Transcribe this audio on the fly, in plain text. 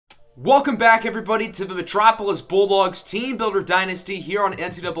Welcome back, everybody, to the Metropolis Bulldogs Team Builder Dynasty here on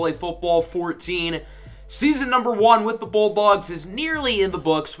NCAA Football 14. Season number 1 with the Bulldogs is nearly in the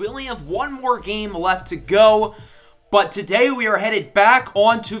books. We only have one more game left to go, but today we are headed back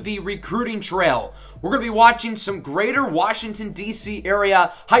onto the recruiting trail. We're going to be watching some greater Washington, D.C.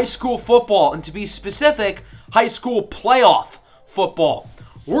 area high school football, and to be specific, high school playoff football.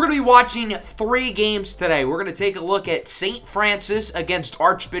 We're going to be watching 3 games today. We're going to take a look at St. Francis against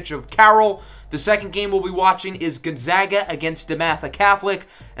Archbishop Carroll. The second game we'll be watching is Gonzaga against DeMatha Catholic.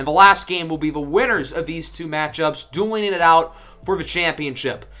 And the last game will be the winners of these 2 matchups, dueling it out for the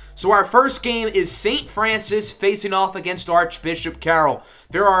championship. So our first game is St. Francis facing off against Archbishop Carroll.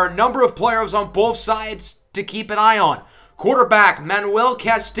 There are a number of players on both sides to keep an eye on. Quarterback Manuel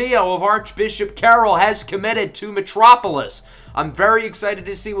Castillo of Archbishop Carroll has committed to Metropolis. I'm very excited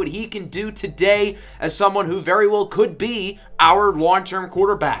to see what he can do today as someone who very well could be our long-term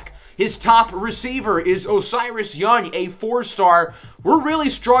quarterback. His top receiver is Osiris Young, a 4-star. We're really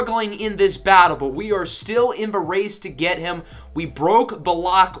struggling in this battle, but we are still in the race to get him. We broke the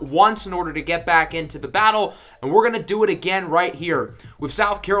lock once in order to get back into the battle, and we're going to do it again right here. With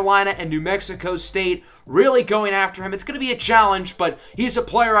South Carolina and New Mexico State really going after him, it's going to be a challenge, but he's a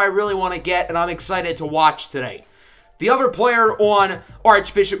player I really want to get, and I'm excited to watch today. The other player on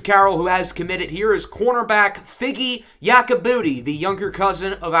Archbishop Carroll who has committed here is cornerback Figgy Yakabuti, the younger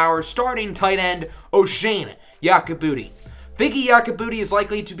cousin of our starting tight end, O'Shane Yakabuti. Figgy Yakabuti is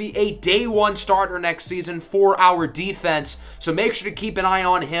likely to be a day 1 starter next season for our defense, so make sure to keep an eye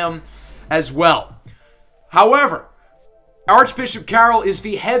on him as well. However, Archbishop Carroll is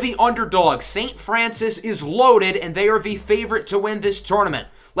the heavy underdog. St. Francis is loaded, and they are the favorite to win this tournament.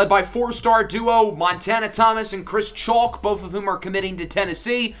 Led by 4-star duo Montana Thomas and Chris Chalk, both of whom are committing to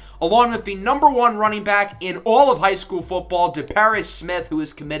Tennessee, along with the #1 running back in all of high school football, DeParis Smith, who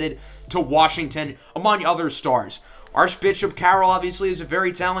is committed to Washington, among other stars. Archbishop Carroll obviously is a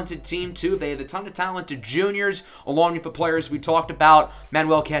very talented team too. They have a ton of talented juniors, along with the players we talked about,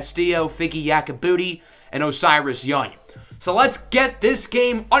 Manuel Castillo, Figgy Yakabuti, and Osiris Young. So let's get this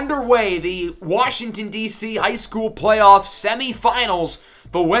game underway. The Washington, D.C. high school playoff semifinals.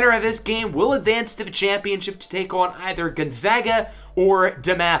 The winner of this game will advance to the championship to take on either Gonzaga or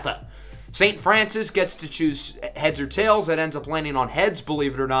DeMatha. St. Francis gets to choose heads or tails. That ends up landing on heads,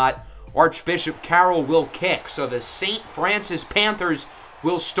 believe it or not. Archbishop Carroll will kick. So the St. Francis Panthers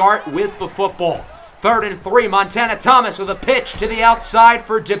will start with the football. 3rd and 3, Montana Thomas with a pitch to the outside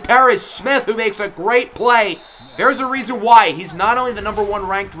for DeParis Smith, who makes a great play. There's a reason why. He's not only the #1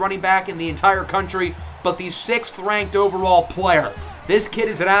 ranked running back in the entire country, but the 6th ranked overall player. This kid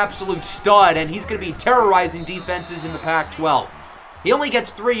is an absolute stud, and he's going to be terrorizing defenses in the Pac-12. He only gets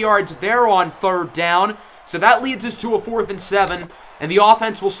 3 yards there on 3rd down, so that leads us to a 4th and 7, and the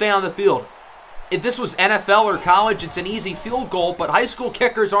offense will stay on the field. If this was NFL or college, it's an easy field goal, but high school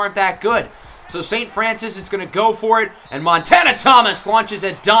kickers aren't that good. So St. Francis is going to go for it, and Montana Thomas launches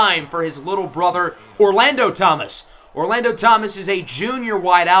a dime for his little brother, Orlando Thomas. Orlando Thomas is a junior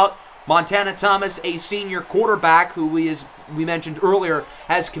wideout. Montana Thomas, a senior quarterback who we mentioned earlier,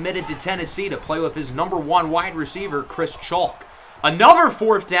 has committed to Tennessee to play with his #1 wide receiver, Chris Chalk. Another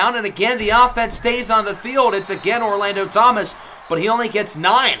 4th down, and again the offense stays on the field. It's again Orlando Thomas, but he only gets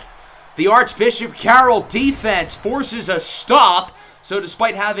 9. The Archbishop Carroll defense forces a stop. So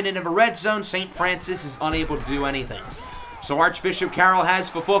despite having it in the red zone, St. Francis is unable to do anything. So Archbishop Carroll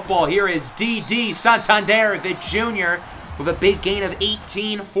has the football. Here is D.D. Santander, the junior, with a big gain of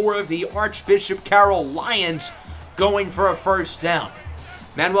 18 for the Archbishop Carroll Lions, going for a 1st down.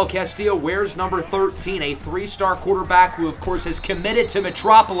 Manuel Castillo wears number 13, a 3-star quarterback who, of course, has committed to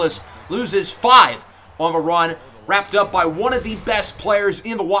Metropolis, loses 5 on the run, wrapped up by one of the best players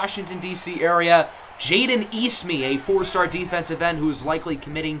in the Washington, D.C. area, Jaden Eastme, a 4-star defensive end who is likely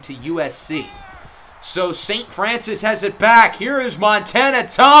committing to USC. So St. Francis has it back. Here is Montana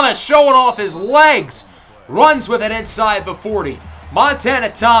Thomas showing off his legs. Runs with it inside the 40.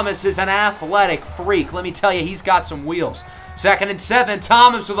 Montana Thomas is an athletic freak. Let me tell you, he's got some wheels. 2nd and 7,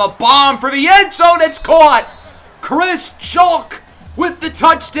 Thomas with a bomb for the end zone. It's caught. Chris Chalk with the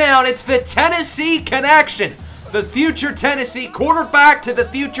touchdown. It's the Tennessee connection. The future Tennessee quarterback to the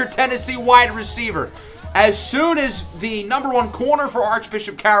future Tennessee wide receiver. As soon as the #1 corner for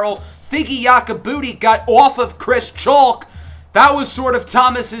Archbishop Carroll, Figgy Yakabuti, got off of Chris Chalk, that was sort of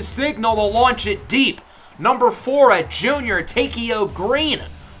Thomas's signal to launch it deep. Number 4, a junior, Takeo Green,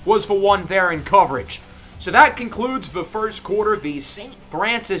 was the one there in coverage. So that concludes the first quarter. The St.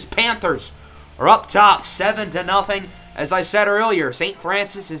 Francis Panthers are up top 7-0. As I said earlier, St.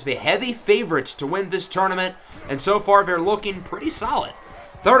 Francis is the heavy favorites to win this tournament, and so far they're looking pretty solid.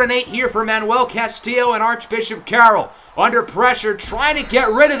 3rd and 8 here for Manuel Castillo and Archbishop Carroll. Under pressure, trying to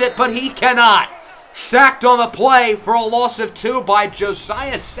get rid of it, but he cannot. Sacked on the play for a loss of 2 by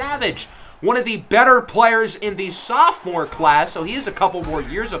Josiah Savage, one of the better players in the sophomore class, so he has a couple more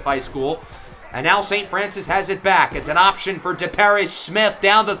years of high school. And now St. Francis has it back. It's an option for DeParis Smith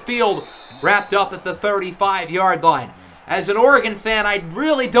down the field, wrapped up at the 35-yard line. As an Oregon fan, I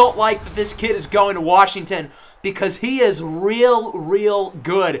really don't like that this kid is going to Washington because he is real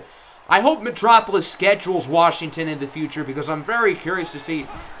good. I hope Metropolis schedules Washington in the future because I'm very curious to see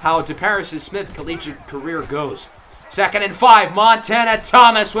how DeParis Smith's collegiate career goes. 2nd and 5, Montana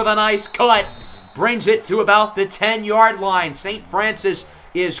Thomas with a nice cut. Brings it to about the 10-yard line. St. Francis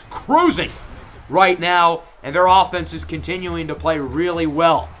is cruising right now, and their offense is continuing to play really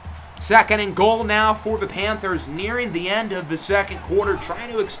well. 2nd and goal now for the Panthers, nearing the end of the 2nd quarter,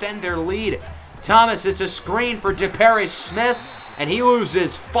 trying to extend their lead. Thomas, it's a screen for DeParis Smith, and he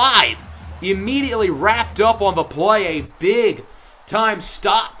loses 5. Immediately wrapped up on the play, a big time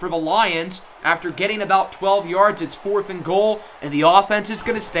stop for the Lions. After getting about 12 yards, it's 4th and goal, and the offense is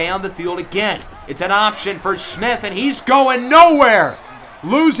going to stay on the field again. It's an option for Smith, and he's going nowhere.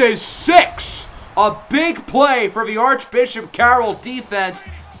 Loses 6. A big play for the Archbishop Carroll defense.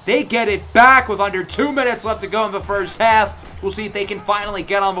 They get it back with under 2 minutes left to go in the first half. We'll see if they can finally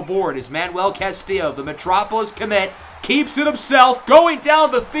get on the board as Manuel Castillo, the Metropolis commit, keeps it himself, going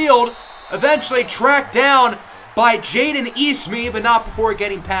down the field, eventually tracked down by Jaden Eastme, but not before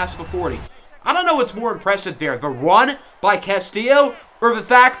getting past the 40. I don't know what's more impressive there, the run by Castillo or the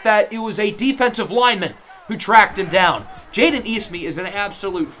fact that it was a defensive lineman who tracked him down. Jaden Eastme is an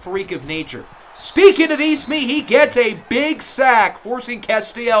absolute freak of nature. Speaking of Eastme, he gets a big sack, forcing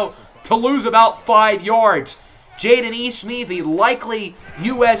Castillo to lose about 5 yards. Jaden Eastme, the likely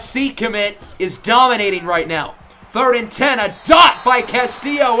USC commit, is dominating right now. 3rd and 10, a dot by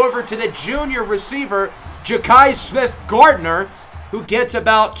Castillo over to the junior receiver, Ja'Kai Smith-Gardner, who gets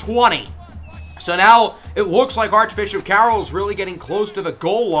about 20. So now it looks like Archbishop Carroll is really getting close to the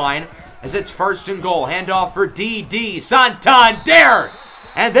goal line as it's 1st and goal. Handoff for D.D. Santander.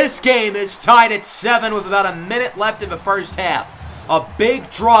 And this game is tied at 7 with about a minute left in the first half. A big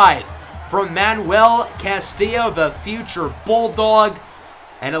drive from Manuel Castillo, the future Bulldog.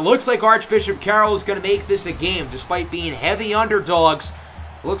 And it looks like Archbishop Carroll is going to make this a game despite being heavy underdogs.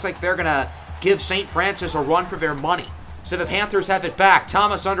 It looks like they're going to give St. Francis a run for their money. So the Panthers have it back.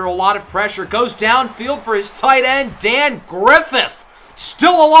 Thomas under a lot of pressure. Goes downfield for his tight end, Dan Griffith.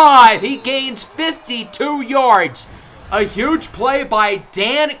 Still alive. He gains 52 yards. A huge play by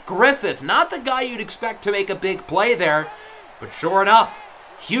Dan Griffith. Not the guy you'd expect to make a big play there. But sure enough,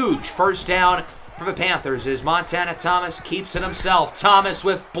 huge first down for the Panthers as Montana Thomas keeps it himself. Thomas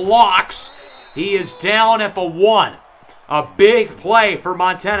with blocks. He is down at the 1. A big play for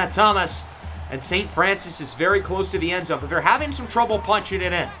Montana Thomas. And St. Francis is very close to the end zone, but they're having some trouble punching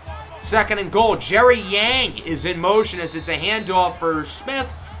it in. 2nd and goal. Jerry Yang is in motion as it's a handoff for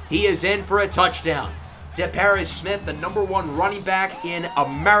Smith. He is in for a touchdown. DeParis Smith, the #1 running back in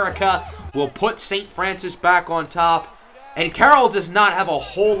America, will put St. Francis back on top. And Carroll does not have a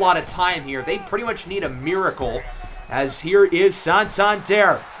whole lot of time here. They pretty much need a miracle, as here is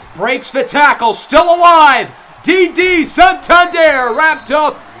Santander. Breaks the tackle, still alive. D.D. Santander wrapped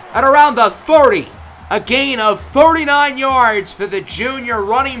up at around the 30. A gain of 39 yards for the junior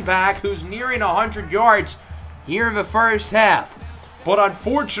running back who's nearing 100 yards here in the first half. But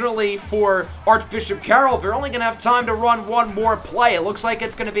unfortunately for Archbishop Carroll, they're only going to have time to run one more play. It looks like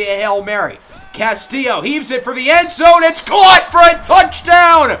it's going to be a Hail Mary. Castillo heaves it for the end zone. It's caught for a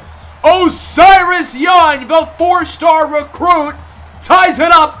touchdown. Osiris Young, the 4-star recruit, ties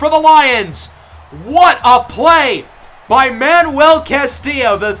it up for the Lions. What a play by Manuel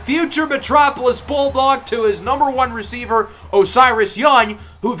Castillo, the future Metropolis Bulldog, to his #1 receiver, Osiris Young,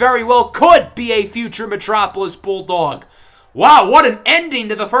 who very well could be a future Metropolis Bulldog. Wow, what an ending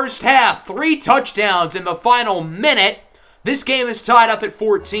to the first half. 3 touchdowns in the final minute. This game is tied up at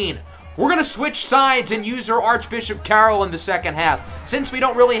 14. We're going to switch sides and use our Archbishop Carroll in the second half. Since we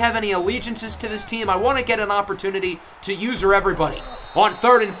don't really have any allegiances to this team, I want to get an opportunity to use her everybody. On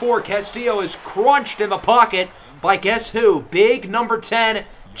 3rd and 4, Castillo is crunched in the pocket by guess who? Big number 10,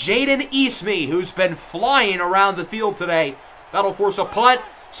 Jaden Eastme, who's been flying around the field today. That'll force a punt.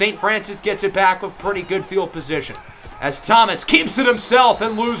 St. Francis gets it back with pretty good field position, as Thomas keeps it himself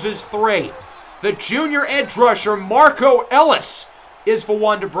and loses 3. The junior edge rusher, Marco Ellis, is the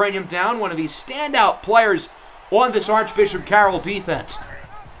one to bring him down, one of these standout players on this Archbishop Carroll defense.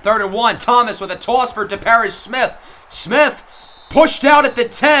 3rd and 1, Thomas with a toss for DeParis Smith. Smith pushed out at the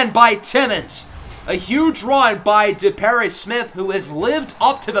 10 by Timmons. A huge run by DeParis Smith, who has lived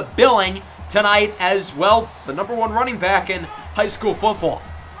up to the billing tonight as, well, the #1 running back in high school football.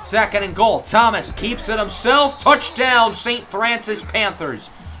 2nd and goal. Thomas keeps it himself. Touchdown, St. Francis Panthers.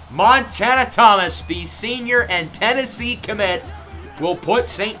 Montana Thomas, the senior and Tennessee commit, will put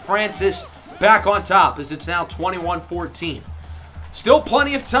St. Francis back on top as it's now 21-14. Still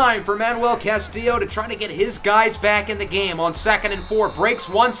plenty of time for Manuel Castillo to try to get his guys back in the game on 2nd and 4. Breaks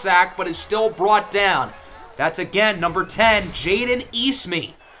 1 sack, but is still brought down. That's again number 10, Jaden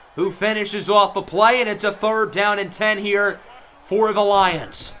Eastme, who finishes off the play, and it's a 3rd down and 10 here for the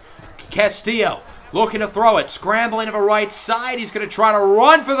Lions. Castillo looking to throw it, scrambling to the right side. He's going to try to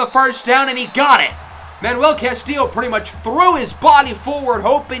run for the 1st down, and he got it. Manuel Castillo pretty much threw his body forward,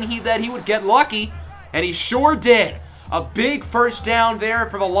 hoping that he would get lucky, and he sure did. A big 1st down there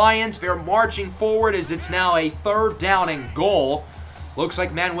for the Lions. They're marching forward as it's now a 3rd down and goal. Looks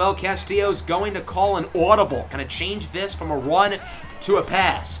like Manuel Castillo is going to call an audible. Going to change this from a run to a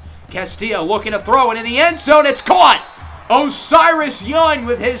pass. Castillo looking to throw it in the end zone. It's caught! Osiris Young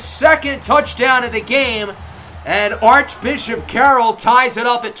with his 2nd touchdown of the game. And Archbishop Carroll ties it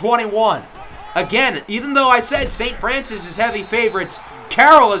up at 21. Again, even though I said St. Francis is heavy favorites,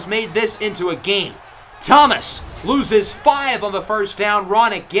 Carroll has made this into a game. Thomas loses 5 on the 1st down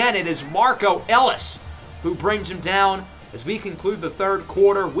run. Again, it is Marco Ellis who brings him down. As we conclude the 3rd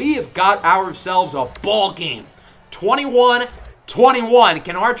quarter, we have got ourselves a ball game. 21-21.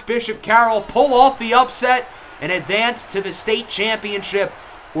 Can Archbishop Carroll pull off the upset and advance to the state championship,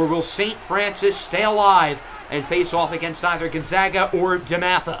 or will St. Francis stay alive and face off against either Gonzaga or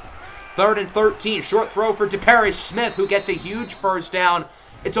DeMatha? 3rd and 13. Short throw for DeParis Smith, who gets a huge 1st down.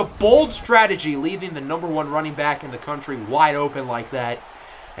 It's a bold strategy, leaving the #1 running back in the country wide open like that.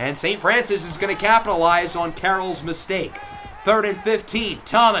 And St. Francis is going to capitalize on Carroll's mistake. 3rd and 15.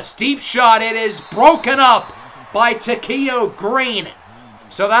 Thomas, deep shot. It is broken up by Takeo Green.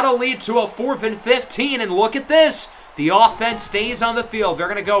 So that'll lead to a 4th and 15. And look at this. The offense stays on the field. They're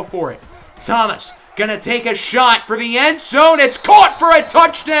going to go for it. Thomas going to take a shot for the end zone. It's caught for a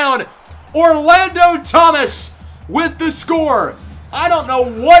touchdown. Orlando Thomas with the score. I don't know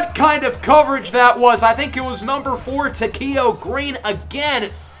what kind of coverage that was. I think it was number 4, Takeo Green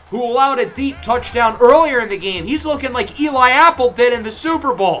again, who allowed a deep touchdown earlier in the game. He's looking like Eli Apple did in the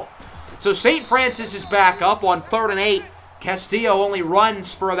Super Bowl. So St. Francis is back up on 3rd and 8. Castillo only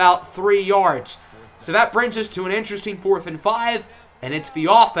runs for about 3 yards. So that brings us to an interesting 4th and 5, and it's the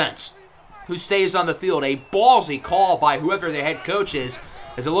offense who stays on the field. A ballsy call by whoever the head coach is,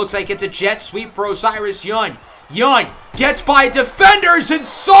 as it looks like it's a jet sweep for Osiris Young. Young gets by defenders and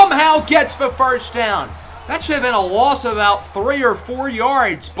somehow gets the 1st down. That should have been a loss of about 3 or 4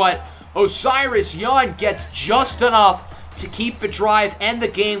 yards, but Osiris Young gets just enough to keep the drive and the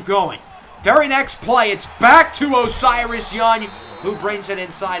game going. Very next play, it's back to Osiris Young, who brings it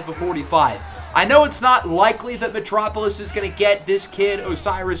inside the 45. I know it's not likely that Metropolis is going to get this kid,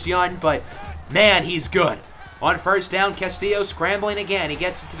 Osiris Young, but man, he's good. On 1st down, Castillo scrambling again. He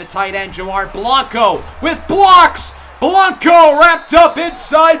gets it to the tight end, Jamar Blanco, with blocks. Blanco wrapped up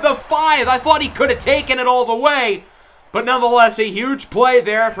inside the 5. I thought he could have taken it all the way, but nonetheless, a huge play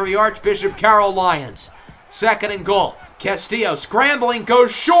there for the Archbishop Carroll Lions. 2nd and goal. Castillo scrambling,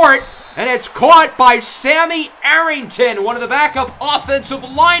 goes short, and it's caught by Sammy Arrington, one of the backup offensive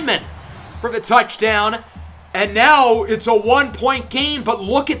linemen, for the touchdown. And now it's a 1-point game, but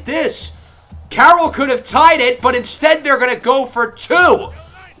look at this. Carroll could have tied it, but instead they're going to go for 2.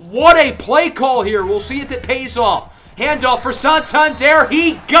 What a play call here. We'll see if it pays off. Handoff for Santander.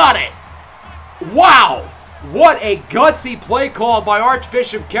 He got it. Wow. What a gutsy play call by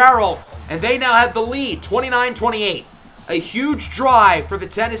Archbishop Carroll. And they now have the lead, 29-28. A huge drive for the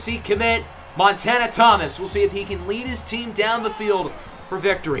Tennessee commit, Montana Thomas. We'll see if he can lead his team down the field for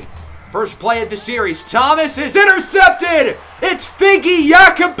victory. First play of the series. Thomas is intercepted. It's Figgy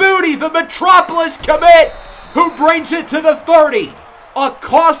Yakabuti, the Metropolis commit, who brings it to the 30. A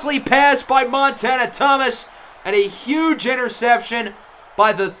costly pass by Montana Thomas and a huge interception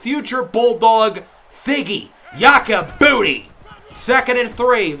by the future Bulldog, Figgy Yakabuti. 2nd and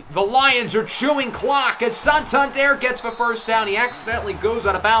 3. The Lions are chewing clock as Santander gets the 1st down. He accidentally goes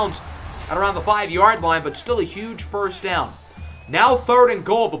out of bounds at around the 5-yard line, but still a huge 1st down. Now 3rd and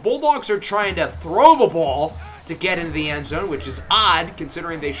goal. The Bulldogs are trying to throw the ball to get into the end zone, which is odd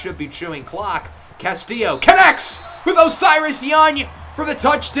considering they should be chewing clock. Castillo connects with Osiris Young for the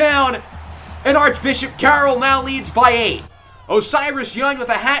touchdown, and Archbishop Carroll now leads by 8. Osiris Young with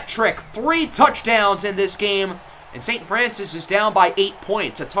a hat trick, 3 touchdowns in this game, and St. Francis is down by 8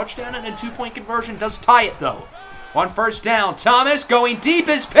 points. A touchdown and a 2-point conversion does tie it, though. On 1st down, Thomas going deep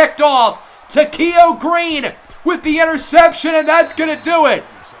is picked off. to Keo Green with the interception, and that's going to do it.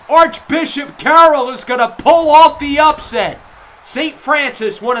 Archbishop Carroll is going to pull off the upset. St.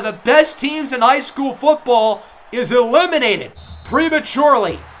 Francis, one of the best teams in high school football, is eliminated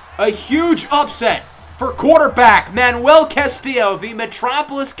prematurely. A huge upset for quarterback Manuel Castillo, the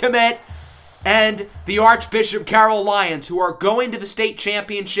Metropolis commit, and the Archbishop Carroll Lions, who are going to the state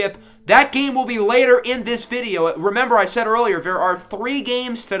championship. That game will be later in this video. Remember, I said earlier, there are 3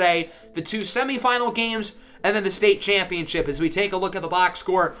 games today, the 2 semifinal games, and then the state championship. As we take a look at the box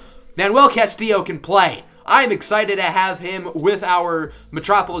score, Manuel Castillo can play. I'm excited to have him with our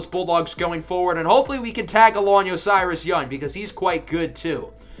Metropolis Bulldogs going forward, and hopefully we can tag along Osiris Young, because he's quite good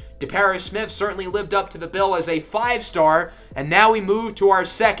too. DeParis Smith certainly lived up to the bill as a 5-star, and now we move to our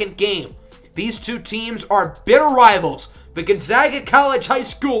second game. These 2 teams are bitter rivals, the Gonzaga College High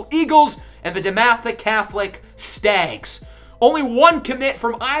School Eagles and the DeMatha Catholic Stags. Only one commit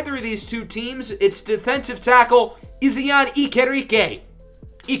from either of these 2 teams. It's defensive tackle Izian Ikerike.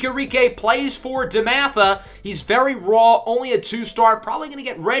 Ikerike plays for DeMatha. He's very raw, only a 2-star, probably going to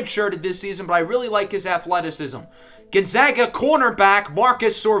get redshirted this season, but I really like his athleticism. Gonzaga cornerback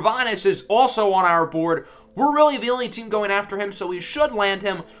Marcus Sorvanis is also on our board. We're really the only team going after him, so we should land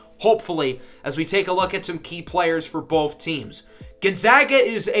him, hopefully, as we take a look at some key players for both teams. Gonzaga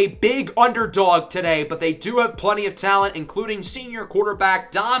is a big underdog today, but they do have plenty of talent, including senior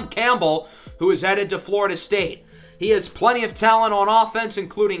quarterback Dom Campbell, who is headed to Florida State. He has plenty of talent on offense,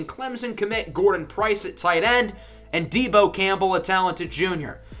 including Clemson commit Gordon Price at tight end, and Debo Campbell, a talented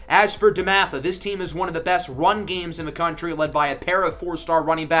junior. As for DeMatha, this team is one of the best run games in the country, led by a pair of 4-star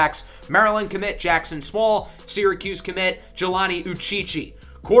running backs, Maryland commit Jackson Small, Syracuse commit Jelani Uchichi.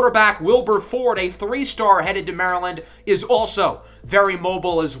 Quarterback Wilbur Ford, a 3-star headed to Maryland, is also very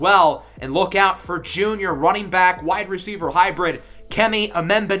mobile as well. And look out for junior running back, wide receiver hybrid Kemi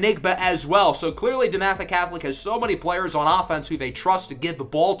Amembanigba as well. So clearly DeMatha Catholic has so many players on offense who they trust to give the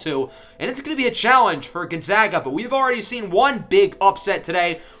ball to. And it's going to be a challenge for Gonzaga. But we've already seen one big upset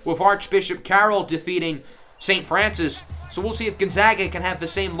today with Archbishop Carroll defeating St. Francis. So we'll see if Gonzaga can have the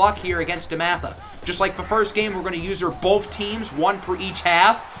same luck here against DeMatha. Just like the first game, we're going to use both teams, 1 per each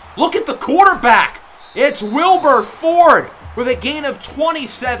half. Look at the quarterback. It's Wilbur Ford with a gain of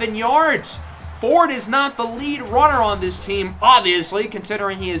 27 yards. Ford is not the lead runner on this team, obviously,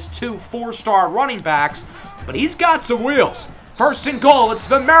 considering he has 2 4-star running backs, but he's got some wheels. First and goal, it's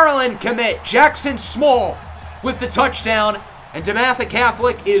the Maryland commit, Jackson Small, with the touchdown, and DeMatha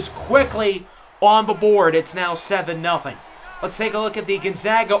Catholic is quickly on the board. It's now 7-0. Let's take a look at the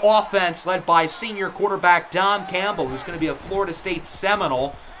Gonzaga offense, led by senior quarterback Dom Campbell, who's going to be a Florida State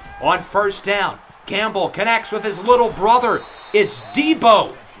Seminole on first down. Campbell connects with his little brother. It's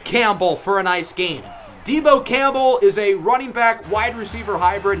Debo Campbell for a nice gain. Debo Campbell is a running back wide receiver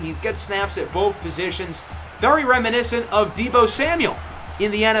hybrid. He gets snaps at both positions. Very reminiscent of Debo Samuel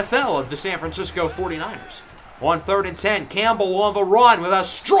in the NFL of the San Francisco 49ers. On 3rd and 10, Campbell on the run with a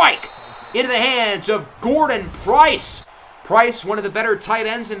strike into the hands of Gordon Price. Price, one of the better tight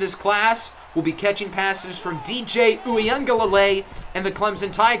ends in this class, will be catching passes from DJ Uiagalelei and the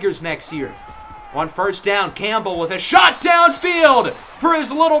Clemson Tigers next year. On first down, Campbell with a shot downfield for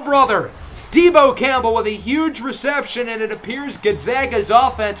his little brother. Debo Campbell with a huge reception, and it appears Gonzaga's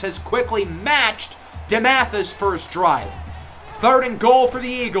offense has quickly matched DeMatha's first drive. 3rd and goal for the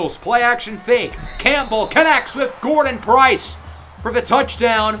Eagles. Play action fake. Campbell connects with Gordon Price for the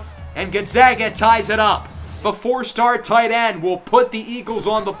touchdown, and Gonzaga ties it up. The 4-star tight end will put the Eagles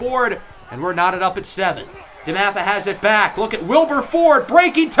on the board, and we're knotted up at 7. DeMatha has it back. Look at Wilbur Ford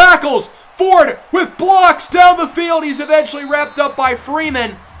breaking tackles. Ford with blocks down the field. He's eventually wrapped up by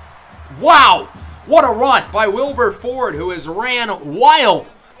Freeman. Wow, what a run by Wilbur Ford, who has ran wild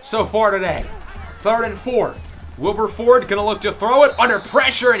so far today. 3rd and 4. Wilbur Ford going to look to throw it under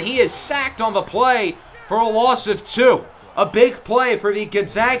pressure, and he is sacked on the play for a loss of 2. A big play for the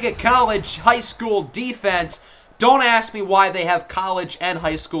Gonzaga College High School defense. Don't ask me why they have college and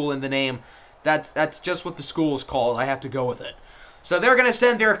high school in the name. That's just what the school is called. I have to go with it. So they're going to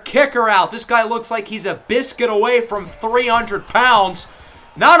send their kicker out. This guy looks like he's a biscuit away from 300 pounds.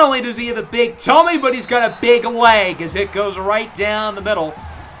 Not only does he have a big tummy, but he's got a big leg as it goes right down the middle.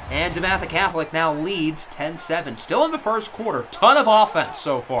 And DeMatha Catholic now leads 10-7. Still in the first quarter. Ton of offense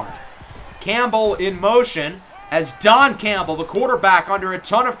so far. Campbell in motion as Don Campbell, the quarterback, under a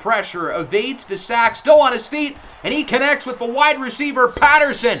ton of pressure, evades the sack, still on his feet, and he connects with the wide receiver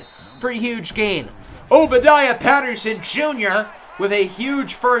Patterson for a huge gain. Obadiah Patterson Jr. with a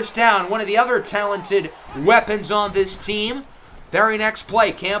huge first down, one of the other talented weapons on this team. Very next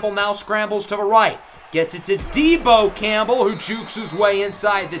play, Campbell now scrambles to the right. Gets it to Debo Campbell, who jukes his way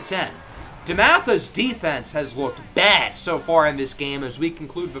inside the 10. DeMatha's defense has looked bad so far in this game as we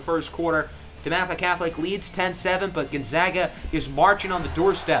conclude the first quarter. DeMatha Catholic leads 10-7, but Gonzaga is marching on the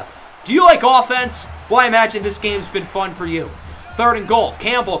doorstep. Do you like offense? Well, I imagine this game's been fun for you. 3rd and goal.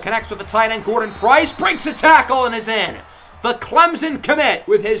 Campbell connects with the tight end Gordon Price, breaks a tackle and is in. The Clemson commit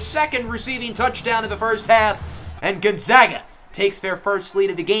with his 2nd receiving touchdown in the first half, and Gonzaga takes their first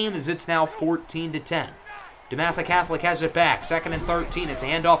lead of the game as it's now 14-10. DeMatha Catholic has it back. 2nd and 13. It's a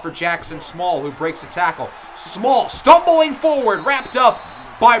handoff for Jackson Small, who breaks a tackle. Small stumbling forward, wrapped up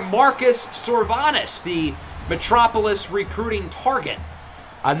by Marcus Sorvanis, the Metropolis recruiting target.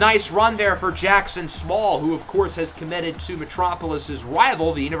 A nice run there for Jackson Small, who of course has committed to Metropolis's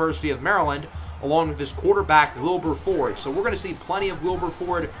rival, the University of Maryland, along with his quarterback, Wilbur Ford. So we're going to see plenty of Wilbur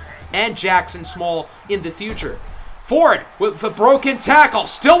Ford and Jackson Small in the future. Ford with the broken tackle,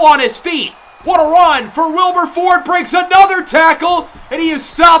 still on his feet. What a run for Wilbur Ford, breaks another tackle, and he is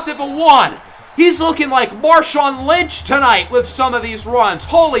stopped at the 1. He's looking like Marshawn Lynch tonight with some of these runs.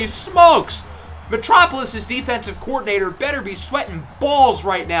 Holy smokes! Metropolis' defensive coordinator better be sweating balls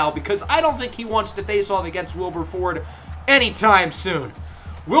right now because I don't think he wants to face off against Wilbur Ford anytime soon.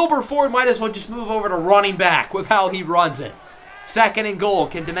 Wilbur Ford might as well just move over to running back with how he runs it. 2nd and goal.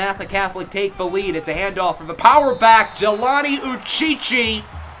 Can DeMatha Catholic take the lead? It's a handoff for the power back, Jelani Uchichi,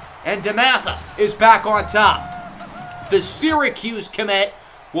 and DeMatha is back on top. The Syracuse commit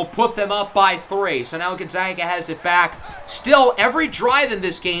will put them up by 3. So now Gonzaga has it back. Still, every drive in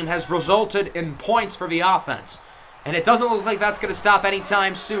this game has resulted in points for the offense. And it doesn't look like that's going to stop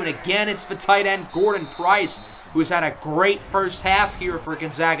anytime soon. Again, it's the tight end Gordon Price, who's had a great first half here for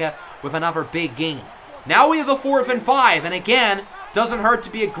Gonzaga with another big game. Now we have a 4th and 5, and again, doesn't hurt to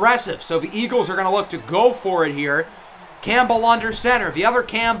be aggressive. So the Eagles are going to look to go for it here. Campbell under center, the other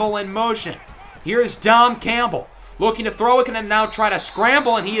Campbell in motion. Here's Dom Campbell looking to throw it and now try to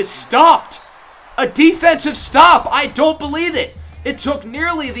scramble, and he is stopped. A defensive stop. I don't believe it. It took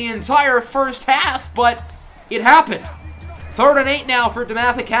nearly the entire first half, but it happened. 3rd and 8 now for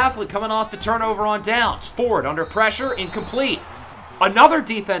DeMatha Catholic coming off the turnover on downs. Ford under pressure, incomplete. Another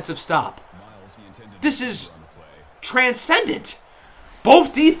defensive stop. This is transcendent.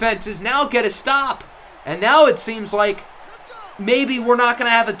 Both defenses now get a stop, and now it seems like maybe we're not going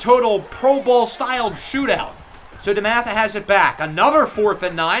to have a total Pro Bowl-styled shootout. So DeMatha has it back. Another 4th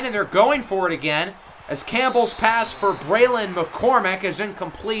and 9, and they're going for it again as Campbell's pass for Braylon McCormick is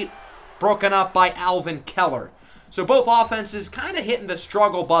incomplete, broken up by Alvin Keller. So both offenses kind of hitting the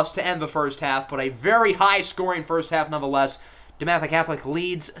struggle bus to end the first half, but a very high-scoring first half nonetheless. DeMatha Catholic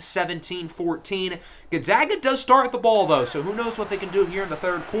leads 17-14. Gonzaga does start the ball, though, so who knows what they can do here in the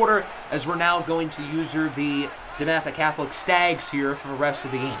 3rd quarter as we're now going to user the DeMatha Catholic Stags here for the rest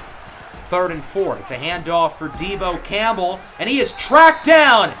of the game. 3rd and 4. It's a handoff for Debo Campbell, and he is tracked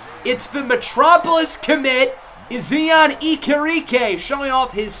down. It's the Metropolis commit, Izion Ikerike, showing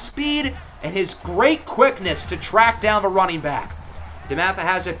off his speed and his great quickness to track down the running back. DeMatha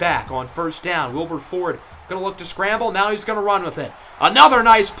has it back on 1st down. Wilbur Ford going to look to scramble. Now he's going to run with it. Another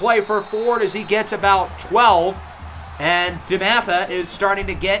nice play for Ford as he gets about 12. And DeMatha is starting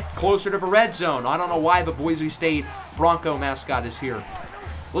to get closer to the red zone. I don't know why the Boise State Bronco mascot is here.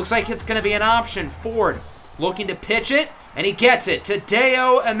 Looks like it's going to be an option. Ford looking to pitch it, and he gets it to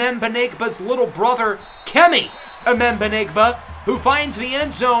Deo Emembanigba's little brother, Kemi Emembanigba, who finds the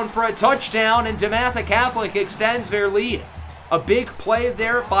end zone for a touchdown, and DeMatha Catholic extends their lead. A big play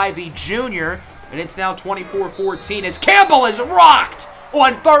there by the junior, and it's now 24-14 as Campbell is rocked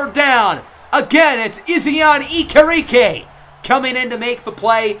on 3rd down. Again, it's Izion Ikerike coming in to make the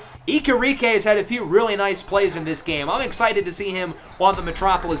play. Ikerike has had a few really nice plays in this game. I'm excited to see him on the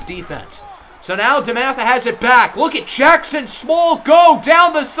Metropolis defense. So now DeMatha has it back. Look at Jackson Small go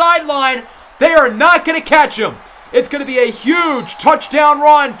down the sideline. They are not going to catch him. It's going to be a huge touchdown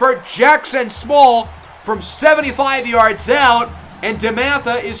run for Jackson Small from 75 yards out, and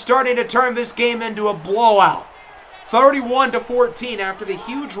DeMatha is starting to turn this game into a blowout. 31-14 after the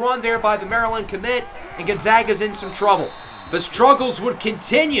huge run there by the Maryland commit, and Gonzaga's in some trouble. The struggles would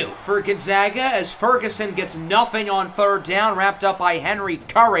continue for Gonzaga as Ferguson gets nothing on 3rd down, wrapped up by Henry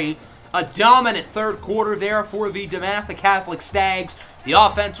Curry. A dominant 3rd quarter there for the DeMatha Catholic Stags. The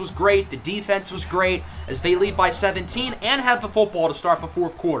offense was great, the defense was great as they lead by 17 and have the football to start the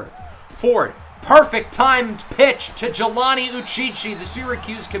 4th quarter. Ford, perfect timed pitch to Jelani Uchichi, the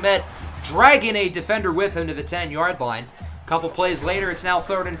Syracuse commit, dragging a defender with him to the 10-yard line. A couple plays later, it's now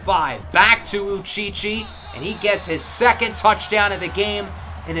 3rd and 5. Back to Uchichi, and he gets his 2nd touchdown of the game,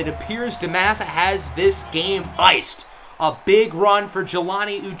 and it appears DeMatha has this game iced. A big run for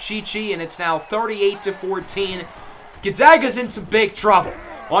Jelani Uchichi, and it's now 38-14. Gonzaga's in some big trouble.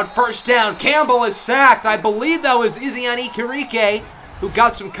 On first down, Campbell is sacked. I believe that was Iziani Kirike who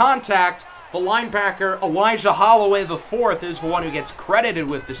got some contact. The linebacker, Elijah Holloway IV, is the one who gets credited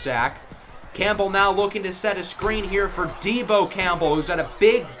with the sack. Campbell now looking to set a screen here for Debo Campbell, who's had a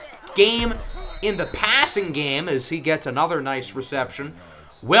big game in the passing game as he gets another nice reception.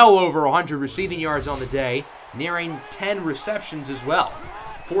 Well over 100 receiving yards on the day, nearing 10 receptions as well.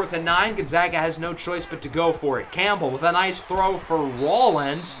 4th and 9, Gonzaga has no choice but to go for it. Campbell with a nice throw for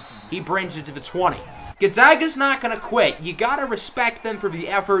Rollins. He brings it to the 20. Gonzaga's not going to quit. You got to respect them for the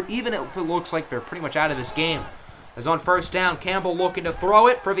effort, even if it looks like they're pretty much out of this game. As on first down, Campbell looking to throw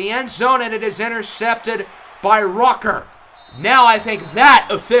it for the end zone, and it is intercepted by Rucker. Now I think that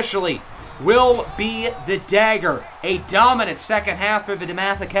officially will be the dagger. A dominant second half for the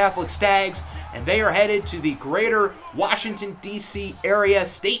DeMatha Catholic Stags, and they are headed to the Greater Washington, D.C. area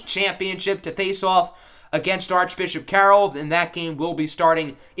state championship to face off against Archbishop Carroll, and that game will be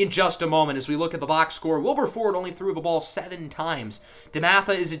starting in just a moment. As we look at the box score, Wilberforce only threw the ball 7 times.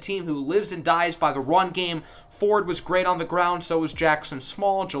 DeMatha is a team who lives and dies by the run game. Ford was great on the ground, so was Jackson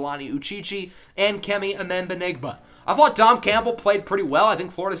Small, Jelani Uchichi, and Kemi Amembanigba. I thought Dom Campbell played pretty well. I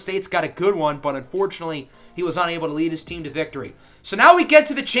think Florida State's got a good one, but unfortunately, he was unable to lead his team to victory. So now we get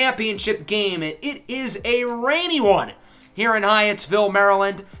to the championship game, and it is a rainy one here in Hyattsville,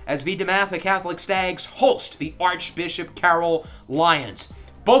 Maryland, as the DeMatha Catholic Stags host the Archbishop Carroll Lions.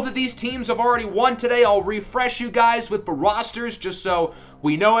 Both of these teams have already won today. I'll refresh you guys with the rosters just so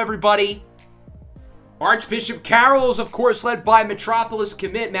we know everybody. Archbishop Carroll is, of course, led by Metropolis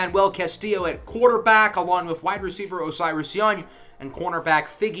commit Manuel Castillo at quarterback, along with wide receiver Osiris Young and cornerback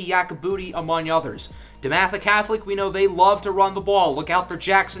Figgy Yakabuti, among others. DeMatha Catholic, we know they love to run the ball. Look out for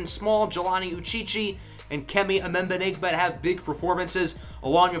Jackson Small, Jelani Uchichi, and Kemi Amembanigba have big performances,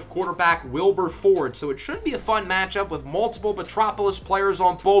 along with quarterback Wilbur Ford. So it should be a fun matchup with multiple Metropolis players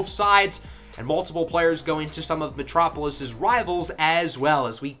on both sides, and multiple players going to some of Metropolis's rivals as well,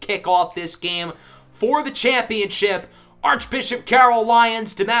 as we kick off this game for the championship. Archbishop Carroll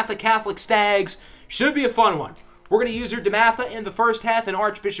Lions, DeMatha Catholic Stags. Should be a fun one. We're going to use your DeMatha in the first half and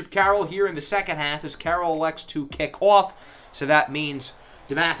Archbishop Carroll here in the second half as Carroll elects to kick off. So that means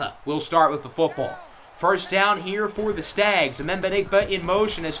DeMatha will start with the football. First down here for the Stags. Amembanigba in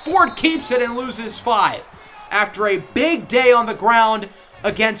motion as Ford keeps it and loses 5. After a big day on the ground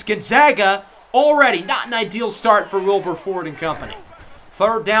against Gonzaga, already not an ideal start for Wilbur Ford and company.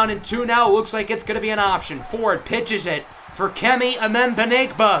 3rd down and 2 now. Looks like it's going to be an option. Ford pitches it for Kemi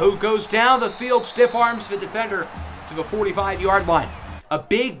Amembanigba, who goes down the field, stiff arms the defender to the 45-yard line. A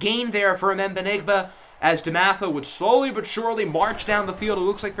big gain there for Amembanigba as DeMatha would slowly but surely march down the field. It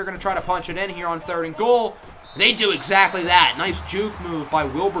looks like they're going to try to punch it in here on 3rd and goal. They do exactly that. Nice juke move by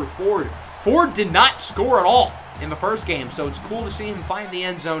Wilbur Ford. Ford did not score at all in the first game, so it's cool to see him find the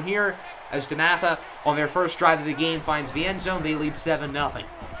end zone here as DeMatha, on their first drive of the game, finds the end zone. They lead 7-0.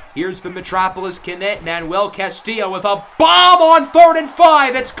 Here's the Metropolis commit, Manuel Castillo with a bomb on 3rd and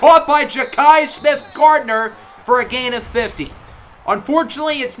 5. It's caught by Ja'Kai Smith-Gardner for a gain of 50.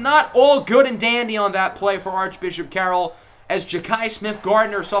 Unfortunately, it's not all good and dandy on that play for Archbishop Carroll, as Ja'Kai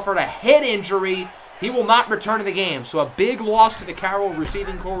Smith-Gardner suffered a head injury. He will not return to the game, so a big loss to the Carroll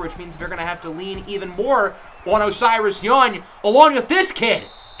receiving corps, which means they're going to have to lean even more on Osiris Young, along with this kid,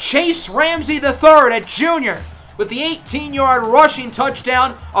 Chase Ramsey III, a junior, with the 18-yard rushing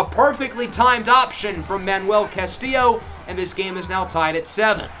touchdown, a perfectly timed option from Manuel Castillo, and this game is now tied at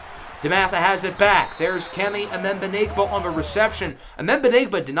 7. DeMatha has it back. There's Kemi Amembanigba on the reception.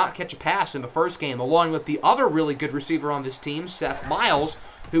 Amembanigba did not catch a pass in the first game, along with the other really good receiver on this team, Seth Miles,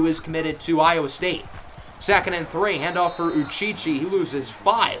 who is committed to Iowa State. 2nd and 3, handoff for Uchichi. He loses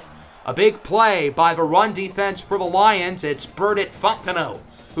 5. A big play by the run defense for the Lions. It's Burdett Fontenot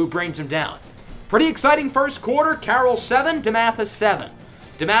who brings him down. Pretty exciting first quarter. Carroll 7, DeMatha 7.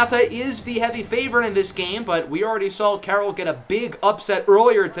 DeMatha is the heavy favorite in this game, but we already saw Carroll get a big upset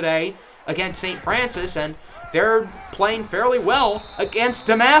earlier today against St. Francis, and they're playing fairly well against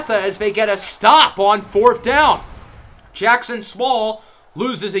DeMatha as they get a stop on 4th down. Jackson Small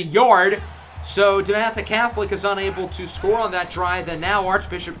loses a yard, so DeMatha Catholic is unable to score on that drive, and now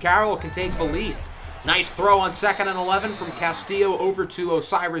Archbishop Carroll can take the lead. Nice throw on 2nd and 11 from Castillo over to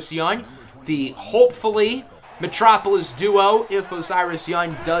Osiris Young, the hopefully Metropolis duo, if Osiris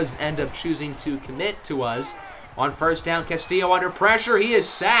Young does end up choosing to commit to us. On 1st down, Castillo under pressure. He is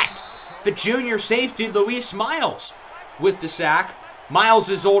sacked. The junior safety, Luis Miles, with the sack.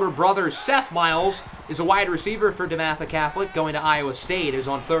 Miles' older brother, Seth Miles, is a wide receiver for DeMatha Catholic, going to Iowa State. As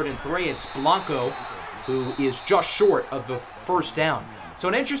on 3rd and 3, it's Blanco, who is just short of the 1st down. So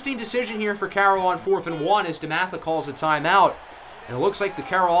an interesting decision here for Carroll on 4th and 1 as DeMatha calls a timeout. And it looks like the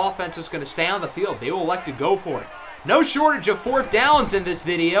Carroll offense is going to stay on the field. They will elect to go for it. No shortage of fourth downs in this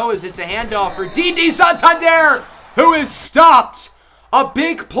video as it's a handoff for D.D. Santander, who is stopped. A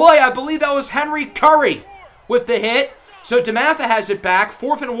big play. I believe that was Henry Curry with the hit. So DeMatha has it back.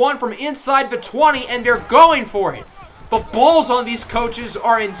 4th and 1 from inside the 20, and they're going for it. But balls on these coaches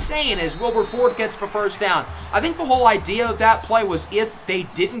are insane as Wilbur Ford gets the first down. I think the whole idea of that play was if they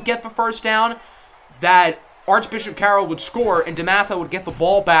didn't get the first down, that Archbishop Carroll would score and DeMatha would get the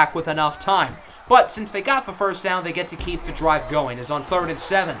ball back with enough time. But since they got the first down, they get to keep the drive going. As on 3rd and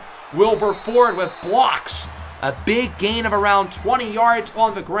 7, Wilbur Ford with blocks. A big gain of around 20 yards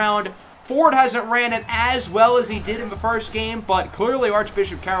on the ground. Ford hasn't ran it as well as he did in the first game, but clearly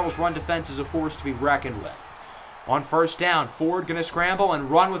Archbishop Carroll's run defense is a force to be reckoned with. On 1st down, Ford going to scramble and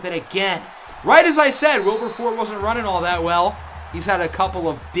run with it again. Right as I said, Wilbur Ford wasn't running all that well. He's had a couple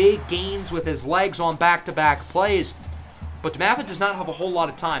of big gains with his legs on back-to-back plays. But DeMatha does not have a whole lot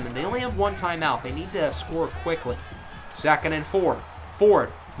of time, and they only have one timeout. They need to score quickly. 2nd and 4.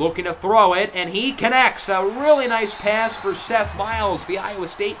 Ford looking to throw it, and he connects. A really nice pass for Seth Miles, the Iowa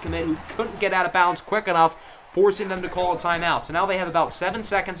State commit, who couldn't get out of bounds quick enough, forcing them to call a timeout. So now they have about 7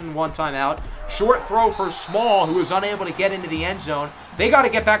 seconds and one timeout. Short throw for Small, who was unable to get into the end zone. They got to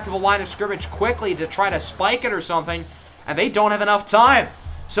get back to the line of scrimmage quickly to try to spike it or something, and they don't have enough time.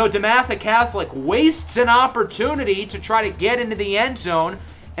 So DeMatha Catholic wastes an opportunity to try to get into the end zone,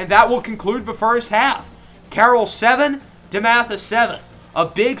 and that will conclude the first half. Carroll 7, DeMatha 7. A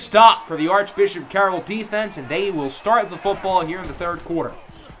big stop for the Archbishop Carroll defense, and they will start the football here in the 3rd quarter.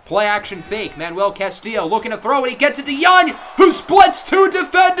 Play action fake. Manuel Castillo looking to throw it. He gets it to Young, who splits 2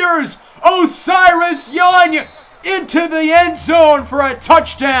 defenders. Osiris Young into the end zone for a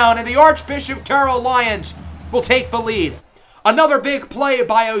touchdown, and the Archbishop Carroll Lions will take the lead. Another big play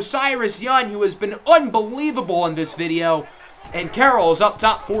by Osiris Young, who has been unbelievable in this video, and Carroll is up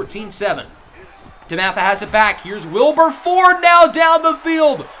top 14-7. DeMatha has it back. Here's Wilbur Ford now down the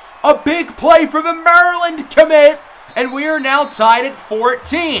field. A big play for the Maryland commit, and we are now tied at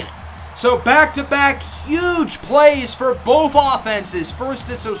 14. So back-to-back huge plays for both offenses. First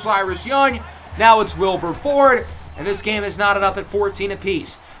it's Osiris Young, now it's Wilbur Ford, and this game is knotted up at 14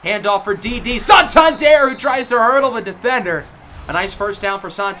 apiece. Handoff for D.D. Santander, who tries to hurdle the defender. A nice first down for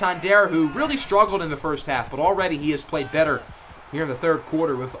Santander, who really struggled in the first half, but already he has played better here in the 3rd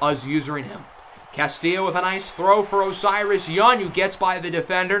quarter with us using him. Castillo with a nice throw for Osiris Young, who gets by the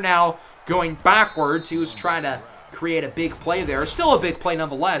defender. Now going backwards, he was trying to create a big play there. Still a big play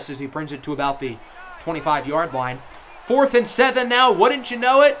nonetheless as he brings it to about the 25-yard line. 4th and 7 now, wouldn't you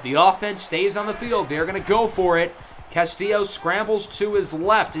know it? The offense stays on the field. They're going to go for it. Castillo scrambles to his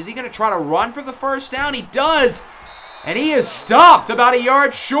left. Is he going to try to run for the first down? He does. And he is stopped about a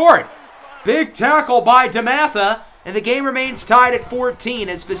yard short. Big tackle by DeMatha. And the game remains tied at 14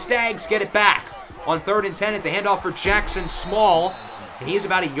 as the Stags get it back. On 3rd and 10, it's a handoff for Jackson Small. And he's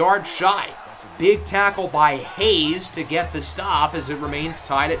about a yard shy. Big tackle by Hayes to get the stop as it remains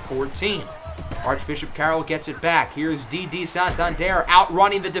tied at 14. Archbishop Carroll gets it back. Here's D.D. Santander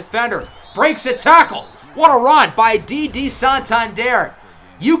outrunning the defender. Breaks a tackle. What a run by D.D. Santander.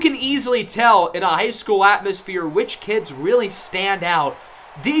 You can easily tell in a high school atmosphere which kids really stand out.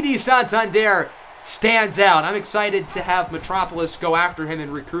 D.D. Santander stands out. I'm excited to have Metropolis go after him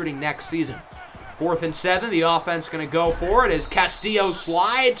in recruiting next season. 4th and 7, the offense going to go for it as Castillo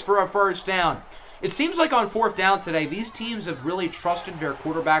slides for a first down. It seems like on 4th down today, these teams have really trusted their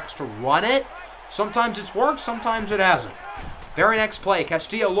quarterbacks to run it. Sometimes it's worked, sometimes it hasn't. Very next play,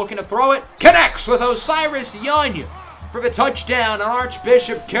 Castillo looking to throw it. Connects with Osiris Young for the touchdown, and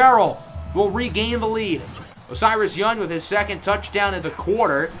Archbishop Carroll will regain the lead. Osiris Young with his 2nd touchdown of the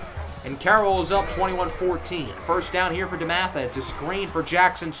quarter, and Carroll is up 21-14. First down here for DeMatha. It's a screen for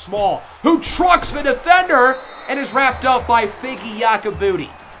Jackson Small, who trucks the defender and is wrapped up by Figgy Yacobuti.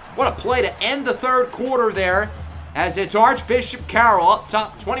 What a play to end the 3rd quarter there, as it's Archbishop Carroll up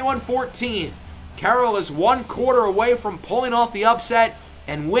top 21-14. Carroll is 1 quarter away from pulling off the upset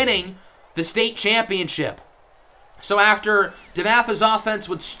and winning the state championship. So after DeMatha's offense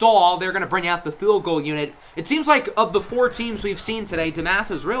would stall, they're going to bring out the field goal unit. It seems like of the 4 teams we've seen today, DeMatha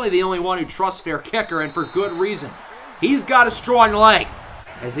is really the only one who trusts their kicker, and for good reason. He's got a strong leg.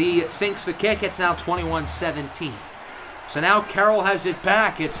 As he sinks the kick, it's now 21-17. So now Carroll has it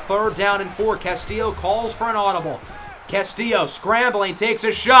back. It's 3rd down and 4. Castillo calls for an audible. Castillo scrambling, takes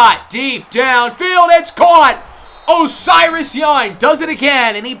a shot. Deep downfield, it's caught! Osiris Young does it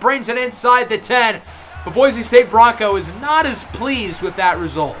again, and he brings it inside the 10. The Boise State Bronco is not as pleased with that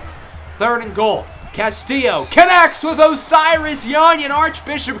result. 3rd and goal. Castillo connects with Osiris Young, and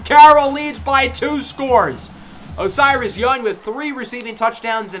Archbishop Carroll leads by 2 scores. Osiris Young with 3 receiving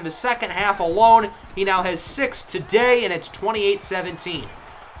touchdowns in the second half alone. He now has 6 today, and it's 28-17.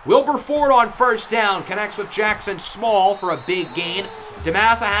 Wilbur Ford on first down connects with Jackson Small for a big gain.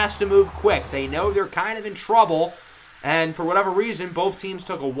 DeMatha has to move quick. They know they're kind of in trouble, and for whatever reason, both teams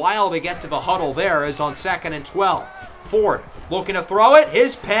took a while to get to the huddle there as on 2nd and 12. Ford looking to throw it.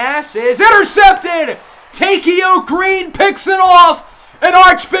 His pass is intercepted. Takeo Green picks it off, and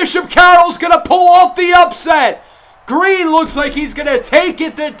Archbishop Carroll's going to pull off the upset. Green looks like he's going to take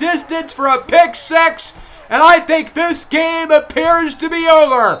it the distance for a pick 6, and I think this game appears to be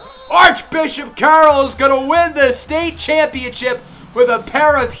over. Archbishop Carroll is going to win the state championship with a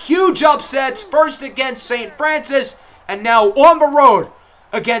pair of huge upsets, first against St. Francis, and now on the road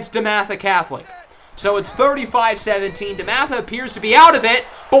against DeMatha Catholic. So it's 35-17. DeMatha appears to be out of it,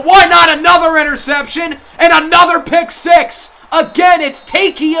 but why not another interception and another pick 6? Again, it's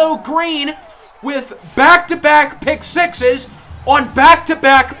Takeo Green with back-to-back pick 6s on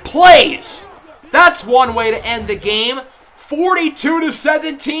back-to-back plays. That's one way to end the game.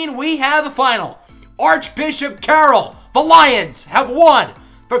 42-17, we have the final. Archbishop Carroll, the Lions, have won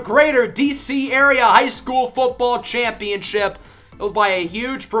the Greater DC Area High School Football Championship by a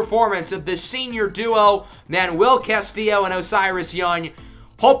huge performance of the senior duo, Manuel Castillo and Osiris Young.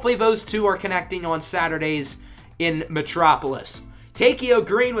 Hopefully those two are connecting on Saturdays in Metropolis. Takeo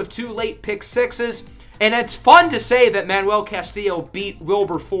Green with 2 late pick 6s, and it's fun to say that Manuel Castillo beat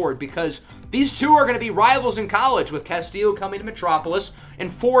Wilbur Ford because these two are going to be rivals in college, with Castillo coming to Metropolis and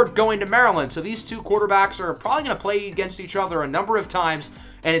Ford going to Maryland. So these two quarterbacks are probably going to play against each other a number of times,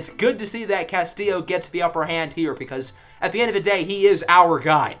 and it's good to see that Castillo gets the upper hand here because at the end of the day, he is our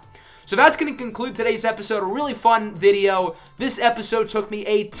guy. So that's going to conclude today's episode. A really fun video. This episode took me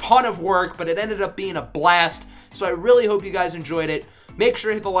a ton of work, but it ended up being a blast. So I really hope you guys enjoyed it. Make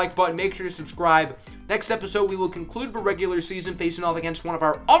sure to hit the like button. Make sure to subscribe. Next episode, we will conclude the regular season facing off against one of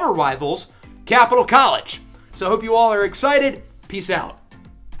our other rivals, Capital College. So I hope you all are excited. Peace out.